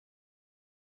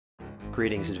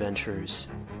Greetings, adventurers.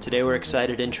 Today we're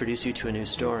excited to introduce you to a new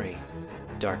story,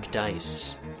 Dark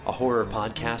Dice, a horror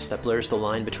podcast that blurs the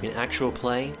line between actual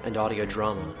play and audio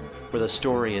drama, where the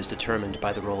story is determined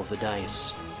by the roll of the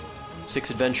dice.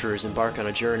 6 adventurers embark on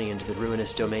a journey into the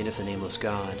ruinous domain of the Nameless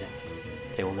God.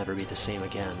 They will never be the same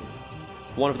again.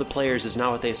 One of the players is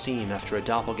not what they seem after a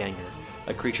doppelganger,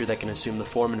 a creature that can assume the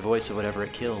form and voice of whatever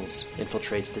it kills,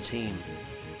 infiltrates the team.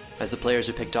 As the players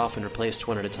are picked off and replaced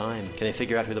one at a time, can they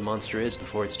figure out who the monster is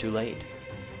before it's too late?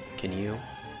 Can you?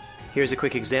 Here's a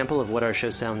quick example of what our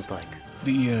show sounds like.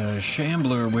 The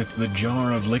shambler with the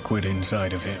jar of liquid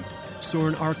inside of him.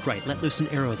 Soren Arkwright let loose an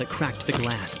arrow that cracked the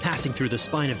glass, passing through the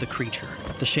spine of the creature.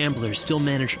 The shambler still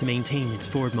managed to maintain its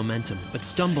forward momentum, but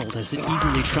stumbled as it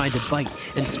eagerly tried to bite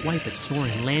and swipe at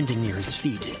Soren, landing near his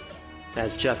feet.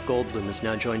 As Jeff Goldblum has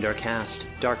now joined our cast,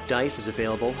 Dark Dice is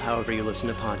available however you listen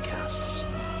to podcasts.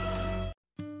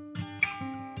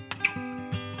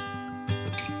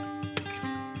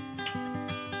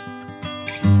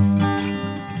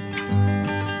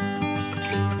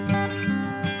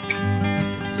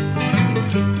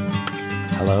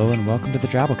 Hello and welcome to the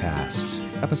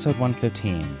Drabblecast, episode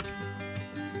 115.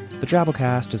 The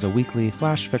Drabblecast is a weekly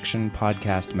flash fiction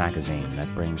podcast magazine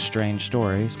that brings strange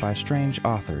stories by strange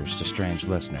authors to strange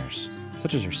listeners,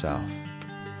 such as yourself.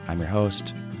 I'm your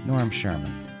host, Norm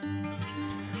Sherman.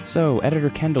 So, Editor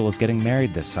Kendall is getting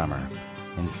married this summer,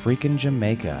 in freaking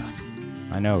Jamaica.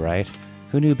 I know, right?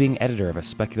 Who knew being editor of a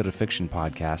speculative fiction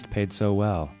podcast paid so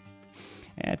well?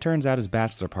 It turns out his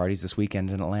bachelor party's this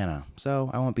weekend in Atlanta, so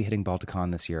I won't be hitting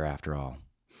Balticon this year after all.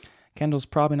 Kendall's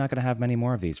probably not going to have many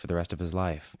more of these for the rest of his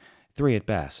life. 3 at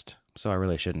best, so I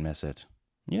really shouldn't miss it.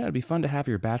 You know, it'd be fun to have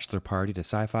your bachelor party to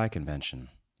sci-fi convention.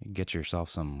 You can get yourself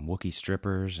some Wookiee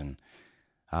strippers and...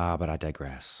 but I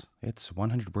digress. It's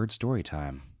 100-word story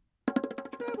time.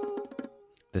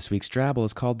 This week's Drabble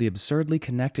is called The Absurdly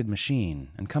Connected Machine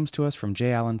and comes to us from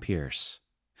J. Allen Pierce.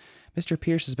 Mr.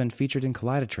 Pierce has been featured in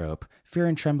Kaleidotrope, Fear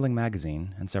and Trembling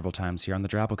magazine, and several times here on the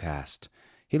Drabblecast.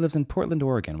 He lives in Portland,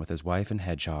 Oregon with his wife and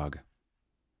hedgehog.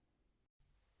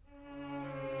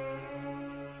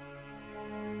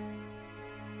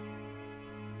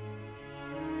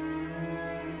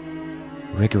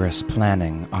 Rigorous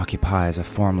planning occupies a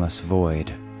formless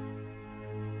void.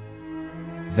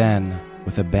 Then,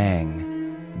 with a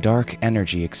bang, dark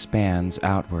energy expands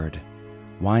outward,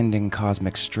 winding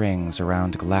cosmic strings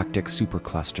around galactic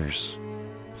superclusters,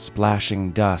 splashing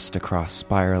dust across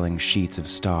spiraling sheets of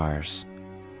stars.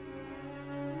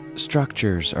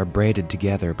 Structures are braided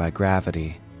together by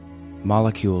gravity.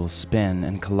 Molecules spin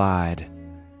and collide.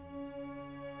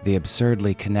 The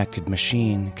absurdly connected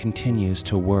machine continues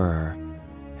to whir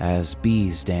as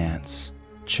bees dance,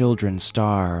 children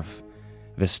starve,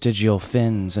 vestigial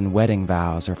fins and wedding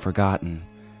vows are forgotten,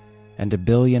 and a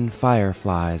billion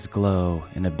fireflies glow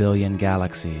in a billion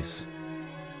galaxies.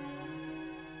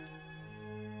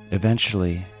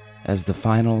 Eventually, as the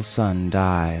final sun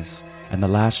dies and the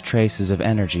last traces of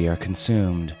energy are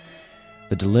consumed,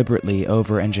 the deliberately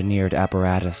over-engineered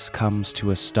apparatus comes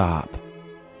to a stop,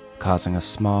 causing a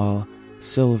small,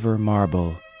 silver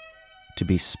marble to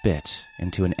be spit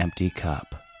into an empty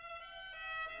cup.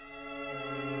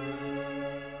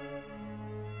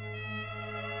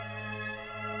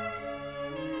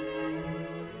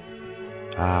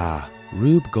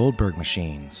 Rube Goldberg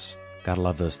machines. Gotta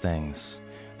love those things.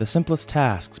 The simplest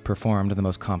tasks performed in the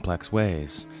most complex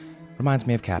ways. Reminds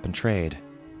me of Cap and Trade.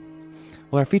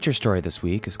 Well, our feature story this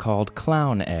week is called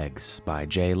Clown Eggs by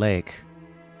Jay Lake.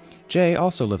 Jay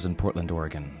also lives in Portland,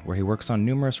 Oregon, where he works on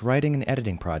numerous writing and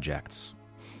editing projects.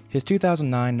 His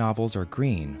 2009 novels are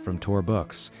Green from Tor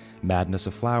Books, Madness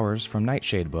of Flowers from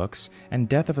Nightshade Books, and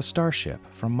Death of a Starship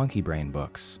from Monkey Brain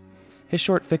Books. His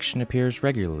short fiction appears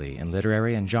regularly in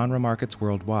literary and genre markets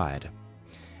worldwide.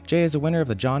 Jay is a winner of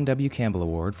the John W. Campbell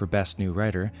Award for Best New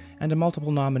Writer and a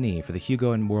multiple nominee for the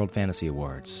Hugo and World Fantasy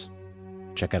Awards.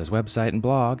 Check out his website and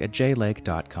blog at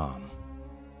jlake.com.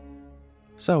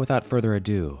 So, without further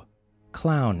ado,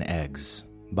 Clown Eggs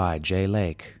by Jay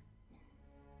Lake.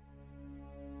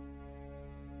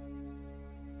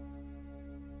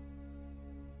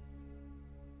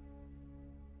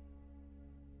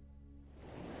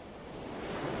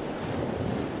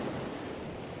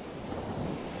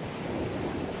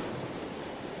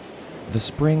 The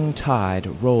spring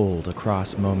tide rolled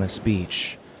across Momus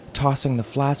Beach, tossing the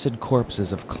flaccid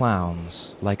corpses of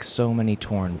clowns like so many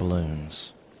torn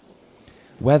balloons.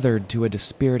 Weathered to a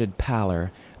dispirited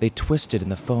pallor, they twisted in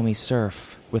the foamy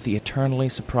surf with the eternally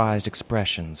surprised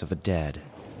expressions of the dead.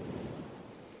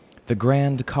 The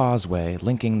Grand Causeway,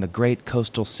 linking the great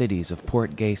coastal cities of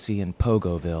Port Gacy and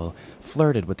Pogoville,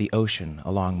 flirted with the ocean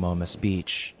along Momus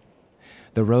Beach.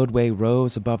 The roadway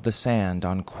rose above the sand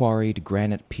on quarried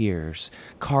granite piers,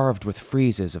 carved with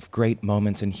friezes of great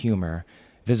moments in humor,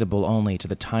 visible only to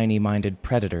the tiny-minded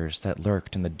predators that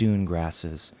lurked in the dune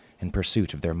grasses in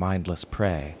pursuit of their mindless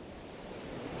prey.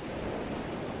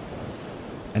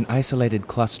 An isolated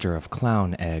cluster of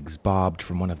clown eggs bobbed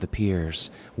from one of the piers,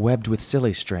 webbed with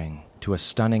silly string, to a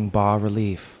stunning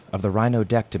bas-relief of the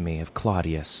rhinodectomy of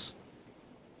Claudius.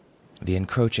 The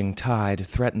encroaching tide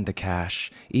threatened the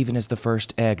cache even as the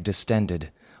first egg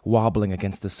distended, wobbling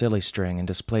against the silly string and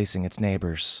displacing its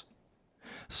neighbors.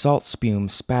 Salt spume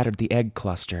spattered the egg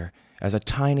cluster as a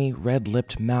tiny,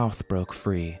 red-lipped mouth broke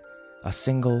free, a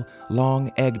single,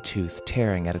 long egg tooth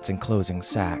tearing at its enclosing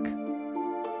sac.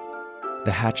 The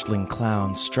hatchling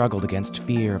clown struggled against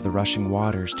fear of the rushing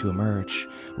waters to emerge,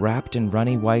 wrapped in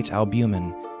runny white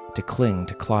albumin, to cling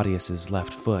to Claudius's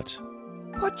left foot.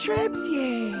 What tribs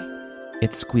ye?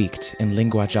 It squeaked in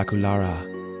lingua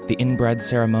jaculara, the inbred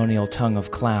ceremonial tongue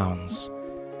of clowns,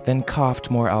 then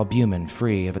coughed more albumin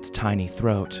free of its tiny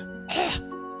throat.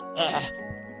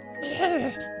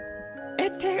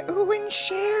 Ete uwin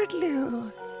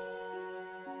sherdlu.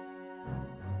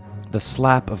 The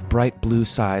slap of bright blue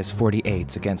size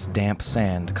 48s against damp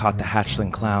sand caught the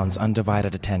hatchling clown's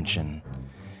undivided attention.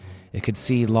 It could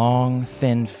see long,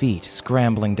 thin feet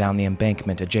scrambling down the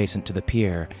embankment adjacent to the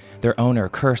pier, their owner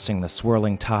cursing the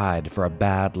swirling tide for a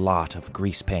bad lot of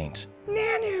grease paint.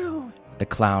 Nanu! The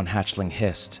clown hatchling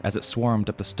hissed as it swarmed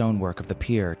up the stonework of the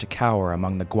pier to cower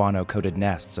among the guano-coated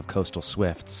nests of coastal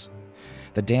swifts.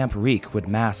 The damp reek would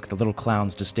mask the little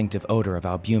clown's distinctive odor of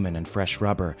albumin and fresh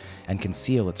rubber and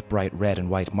conceal its bright red and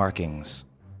white markings.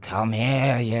 Come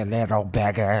here, you little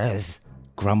beggars,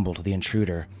 grumbled the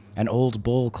intruder, an old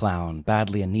bull clown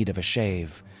badly in need of a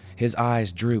shave. His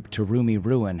eyes drooped to roomy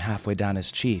ruin halfway down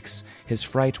his cheeks. His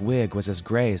fright wig was as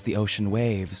gray as the ocean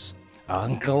waves.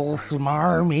 Uncle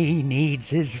Smarmy needs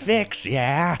his fix,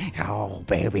 yeah? Oh,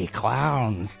 baby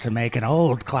clowns to make an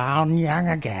old clown young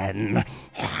again.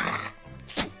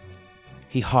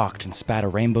 He hawked and spat a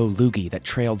rainbow loogie that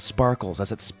trailed sparkles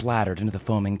as it splattered into the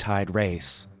foaming tide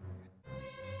race.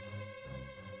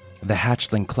 The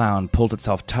hatchling clown pulled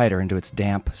itself tighter into its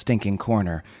damp, stinking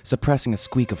corner, suppressing a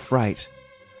squeak of fright.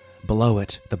 Below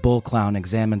it, the bull clown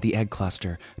examined the egg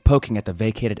cluster, poking at the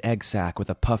vacated egg sac with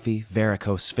a puffy,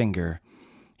 varicose finger.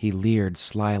 He leered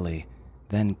slyly,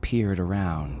 then peered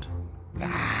around.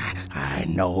 I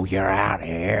know you're out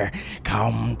here.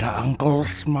 Come to Uncle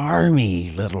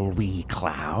Smarmy, little wee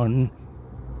clown.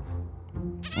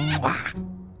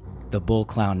 The bull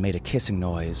clown made a kissing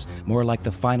noise, more like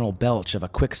the final belch of a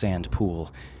quicksand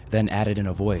pool, then added in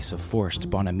a voice of forced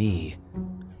bonhomie.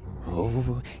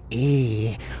 Oh,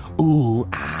 ooh,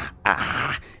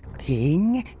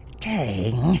 ting,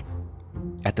 tang.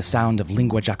 At the sound of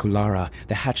lingua jaculara,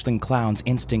 the hatchling clown's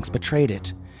instincts betrayed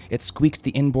it. It squeaked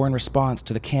the inborn response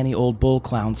to the canny old bull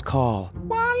clown's call.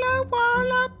 Walla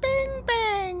walla bing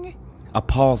bang. A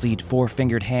palsied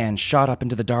four-fingered hand shot up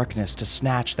into the darkness to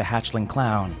snatch the hatchling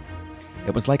clown.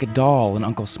 It was like a doll in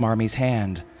Uncle Smarmy's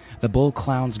hand. The bull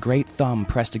clown's great thumb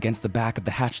pressed against the back of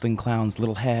the hatchling clown's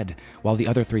little head, while the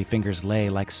other three fingers lay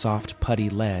like soft, putty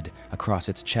lead across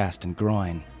its chest and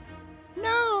groin.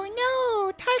 No,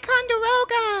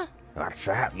 Ticonderoga! What's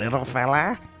that, little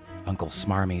fella? Uncle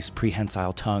Smarmy's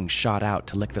prehensile tongue shot out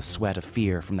to lick the sweat of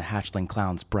fear from the hatchling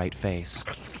clown's bright face.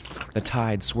 The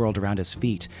tide swirled around his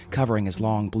feet, covering his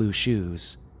long blue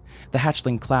shoes. The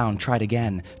hatchling clown tried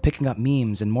again, picking up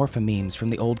memes and morphomemes from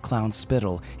the old clown's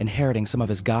spittle, inheriting some of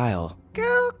his guile.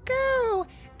 Go,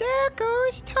 there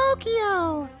goes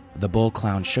Tokyo! The bull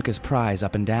clown shook his prize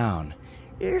up and down.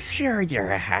 Sure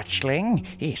you're a hatchling.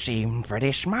 You seem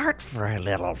pretty smart for a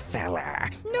little fella.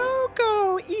 No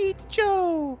go, eat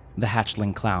Joe! The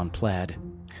hatchling clown pled.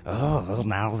 Oh,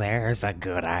 now there's a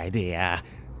good idea.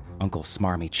 Uncle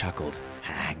Smarmy chuckled.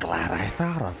 Glad I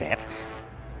thought of it.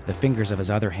 The fingers of his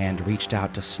other hand reached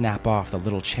out to snap off the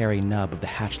little cherry nub of the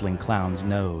hatchling clown's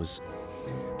nose.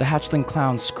 The hatchling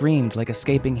clown screamed like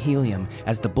escaping helium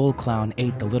as the bull clown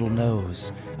ate the little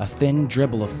nose, a thin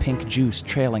dribble of pink juice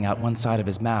trailing out one side of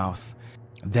his mouth.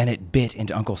 Then it bit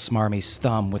into Uncle Smarmy's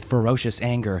thumb with ferocious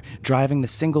anger, driving the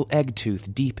single egg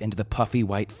tooth deep into the puffy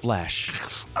white flesh.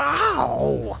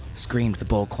 Ow! Screamed the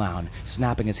bull clown,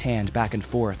 snapping his hand back and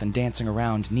forth and dancing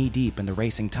around knee-deep in the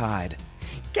racing tide.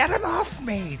 Get him off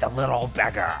me, the little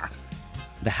beggar!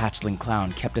 The hatchling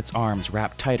clown kept its arms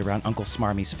wrapped tight around Uncle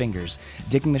Smarmy's fingers,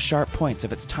 digging the sharp points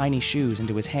of its tiny shoes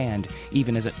into his hand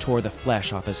even as it tore the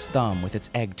flesh off his thumb with its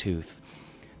egg tooth.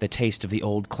 The taste of the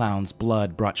old clown's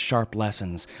blood brought sharp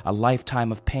lessons, a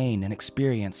lifetime of pain and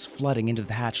experience flooding into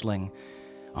the hatchling.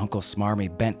 Uncle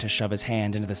Smarmy bent to shove his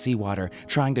hand into the seawater,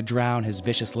 trying to drown his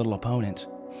vicious little opponent.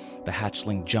 The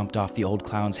hatchling jumped off the old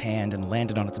clown's hand and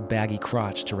landed on its baggy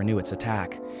crotch to renew its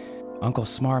attack. Uncle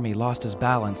Smarmy lost his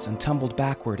balance and tumbled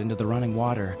backward into the running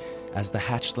water as the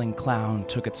hatchling clown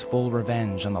took its full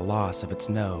revenge on the loss of its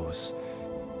nose.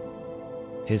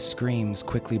 His screams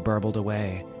quickly burbled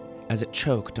away as it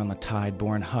choked on the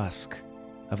tide-borne husk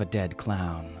of a dead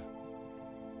clown.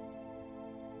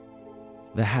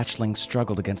 The hatchling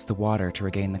struggled against the water to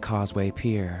regain the causeway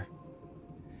pier.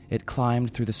 It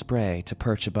climbed through the spray to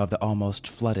perch above the almost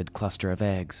flooded cluster of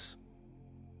eggs.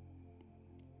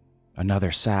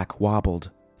 Another sack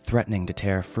wobbled, threatening to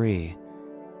tear free,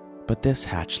 but this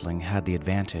hatchling had the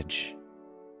advantage.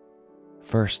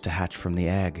 First to hatch from the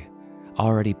egg,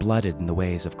 already blooded in the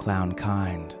ways of clown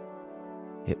kind,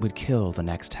 it would kill the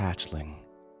next hatchling,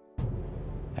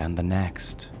 and the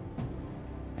next,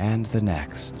 and the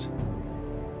next,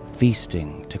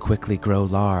 feasting to quickly grow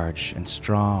large and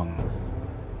strong,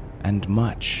 and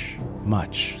much,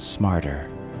 much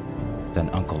smarter than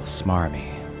Uncle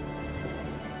Smarmy.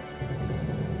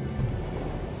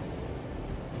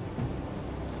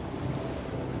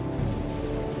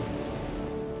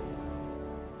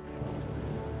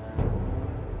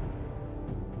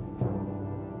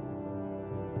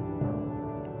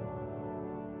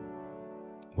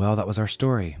 Well, that was our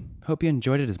story. Hope you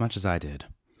enjoyed it as much as I did.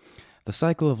 The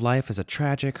cycle of life is a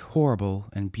tragic, horrible,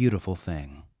 and beautiful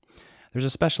thing. There's a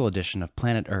special edition of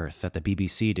Planet Earth that the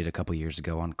BBC did a couple years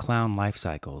ago on clown life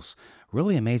cycles.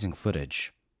 Really amazing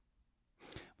footage.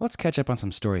 Let's catch up on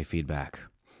some story feedback.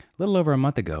 A little over a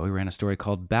month ago, we ran a story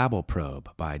called Babel Probe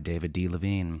by David D.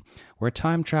 Levine, where a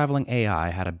time-traveling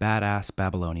AI had a badass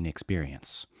Babylonian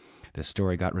experience. This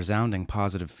story got resounding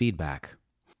positive feedback.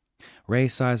 Ray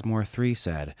Sizemore 3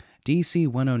 said, DC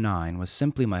 109 was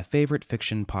simply my favorite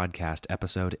fiction podcast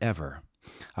episode ever.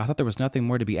 I thought there was nothing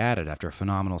more to be added after a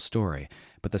phenomenal story,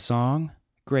 but the song?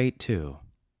 Great too.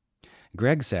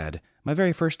 Greg said, my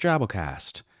very first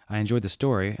Drabblecast. I enjoyed the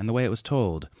story and the way it was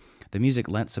told. The music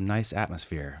lent some nice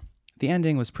atmosphere. The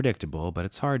ending was predictable, but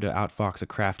it's hard to outfox a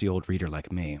crafty old reader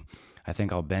like me. I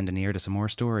think I'll bend an ear to some more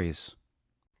stories.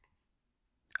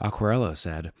 Aquarello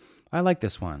said, I like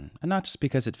this one, and not just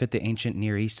because it fit the ancient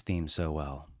Near East theme so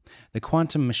well. The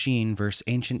quantum machine versus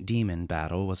ancient demon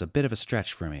battle was a bit of a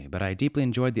stretch for me, but I deeply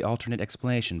enjoyed the alternate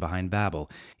explanation behind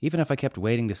Babel, even if I kept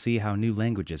waiting to see how new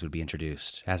languages would be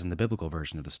introduced, as in the biblical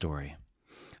version of the story.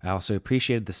 I also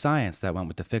appreciated the science that went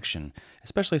with the fiction,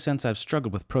 especially since I've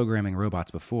struggled with programming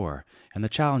robots before, and the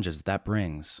challenges that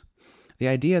brings. The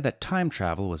idea that time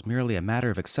travel was merely a matter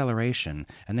of acceleration,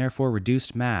 and therefore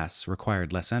reduced mass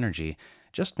required less energy,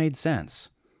 just made sense.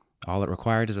 All it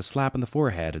required is a slap on the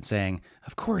forehead and saying,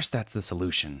 of course that's the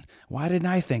solution. Why didn't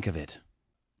I think of it?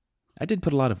 I did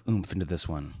put a lot of oomph into this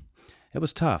one. It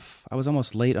was tough. I was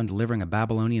almost late on delivering a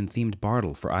Babylonian-themed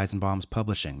bartle for Eisenbaum's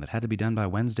publishing that had to be done by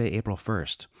Wednesday, April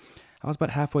 1st. I was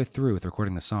about halfway through with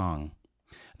recording the song.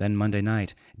 Then Monday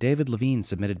night, David Levine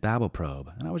submitted Babel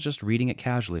Probe, and I was just reading it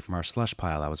casually from our slush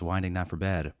pile I was winding down for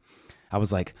bed. I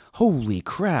was like, holy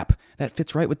crap, that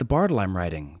fits right with the bartle I'm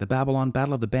writing, the Babylon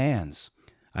Battle of the Bands.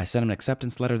 I sent him an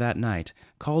acceptance letter that night,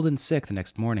 called in sick the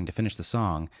next morning to finish the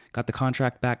song, got the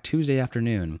contract back Tuesday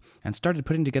afternoon, and started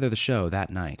putting together the show that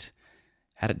night.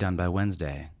 Had it done by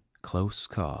Wednesday. Close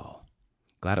call.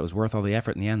 Glad it was worth all the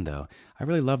effort in the end, though. I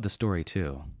really loved the story,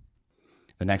 too.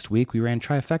 The next week, we ran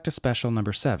Trifecta Special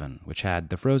number 7, which had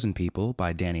The Frozen People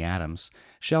by Danny Adams,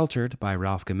 Sheltered by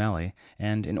Ralph Gamelli,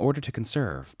 and In Order to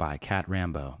Conserve by Cat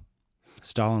Rambo.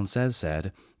 Stalin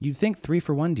said, you'd think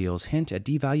 3-for-1 deals hint at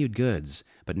devalued goods,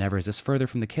 but never is this further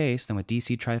from the case than with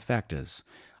DC Trifectas.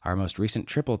 Our most recent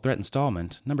triple threat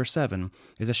installment, number 7,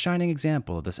 is a shining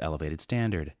example of this elevated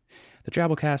standard. The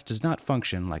Drabblecast does not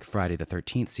function like Friday the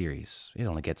 13th series. It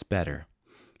only gets better.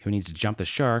 Who needs to jump the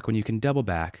shark when you can double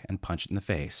back and punch it in the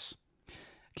face?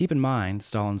 Keep in mind,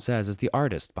 Stalin is the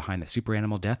artist behind the Super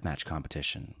Animal Deathmatch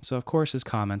competition, so of course his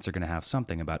comments are going to have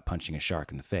something about punching a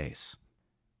shark in the face.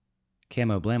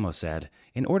 Camo Blamo said,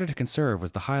 In Order to Conserve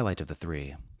was the highlight of the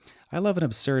 3. I love an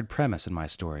absurd premise in my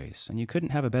stories, and you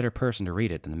couldn't have a better person to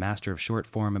read it than the master of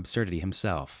short-form absurdity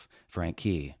himself, Frank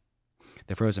Key.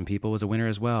 The Frozen People was a winner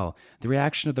as well. The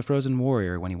reaction of the frozen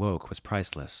warrior when he woke was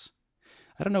priceless.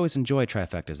 I don't always enjoy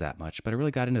trifectas that much, but I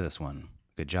really got into this one.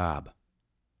 Good job.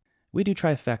 We do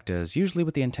trifectas usually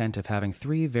with the intent of having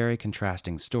 3 very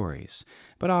contrasting stories,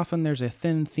 but often there's a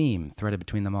thin theme threaded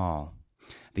between them all.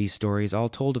 These stories all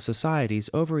told of societies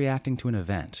overreacting to an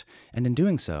event, and in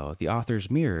doing so, the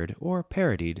authors mirrored or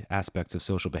parodied aspects of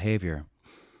social behavior.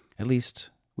 At least,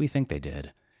 we think they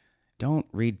did. Don't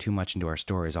read too much into our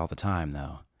stories all the time,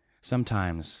 though.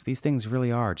 Sometimes, these things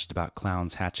really are just about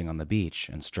clowns hatching on the beach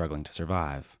and struggling to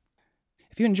survive.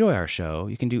 If you enjoy our show,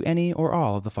 you can do any or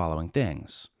all of the following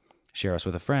things. Share us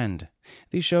with a friend.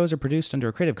 These shows are produced under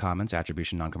a Creative Commons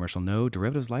Attribution Non-Commercial No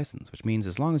Derivatives License, which means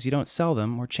as long as you don't sell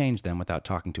them or change them without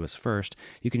talking to us first,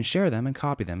 you can share them and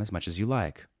copy them as much as you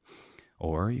like.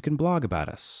 Or you can blog about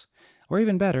us. Or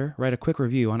even better, write a quick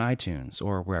review on iTunes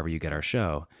or wherever you get our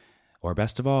show. Or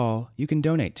best of all, you can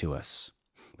donate to us.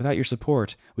 Without your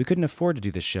support, we couldn't afford to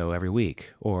do this show every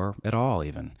week, or at all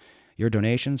even. Your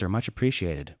donations are much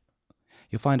appreciated.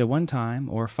 You'll find a one-time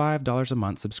or $5 a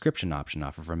month subscription option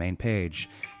off of our main page,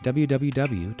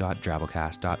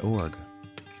 www.drabblecast.org.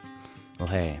 Well,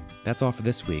 hey, that's all for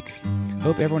this week.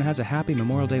 Hope everyone has a happy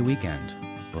Memorial Day weekend.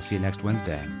 We'll see you next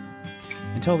Wednesday.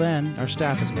 Until then, our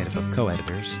staff is made up of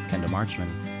co-editors, Kendall Marchman,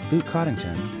 Luke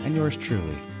Coddington, and yours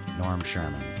truly, Norm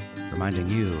Sherman, reminding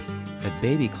you that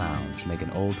baby clowns make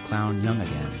an old clown young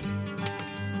again.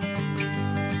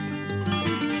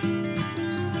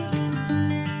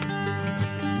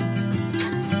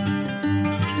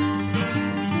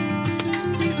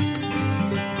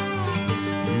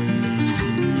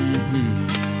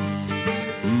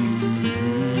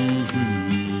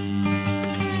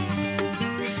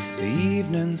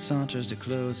 Saunters to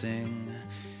closing.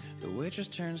 The waitress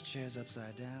turns chairs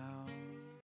upside down.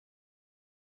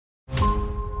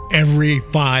 Every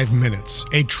 5 minutes,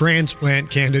 a transplant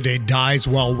candidate dies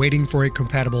while waiting for a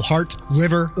compatible heart,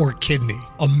 liver, or kidney.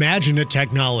 Imagine a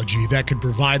technology that could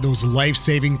provide those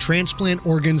life-saving transplant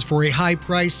organs for a high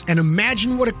price, and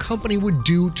imagine what a company would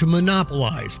do to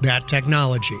monopolize that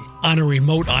technology. On a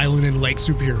remote island in Lake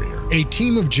Superior, a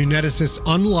team of geneticists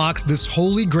unlocks this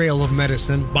holy grail of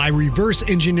medicine by reverse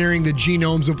engineering the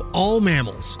genomes of all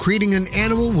mammals, creating an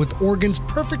animal with organs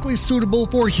perfectly suitable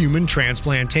for human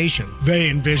transplantation. They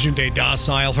envisioned a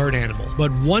docile herd animal,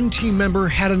 but one team member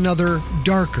had another,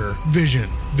 darker vision.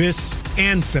 This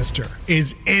ancestor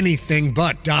is anything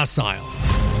but docile.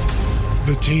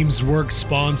 The team's work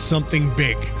spawned something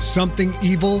big, something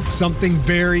evil, something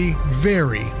very,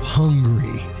 very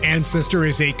hungry. Ancestor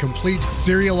is a complete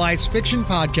serialized fiction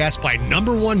podcast by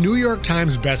 #1 New York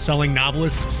Times bestselling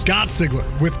novelist Scott Sigler,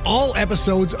 with all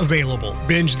episodes available.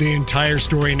 Binge the entire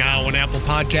story now on Apple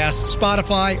Podcasts,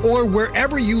 Spotify, or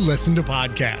wherever you listen to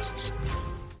podcasts.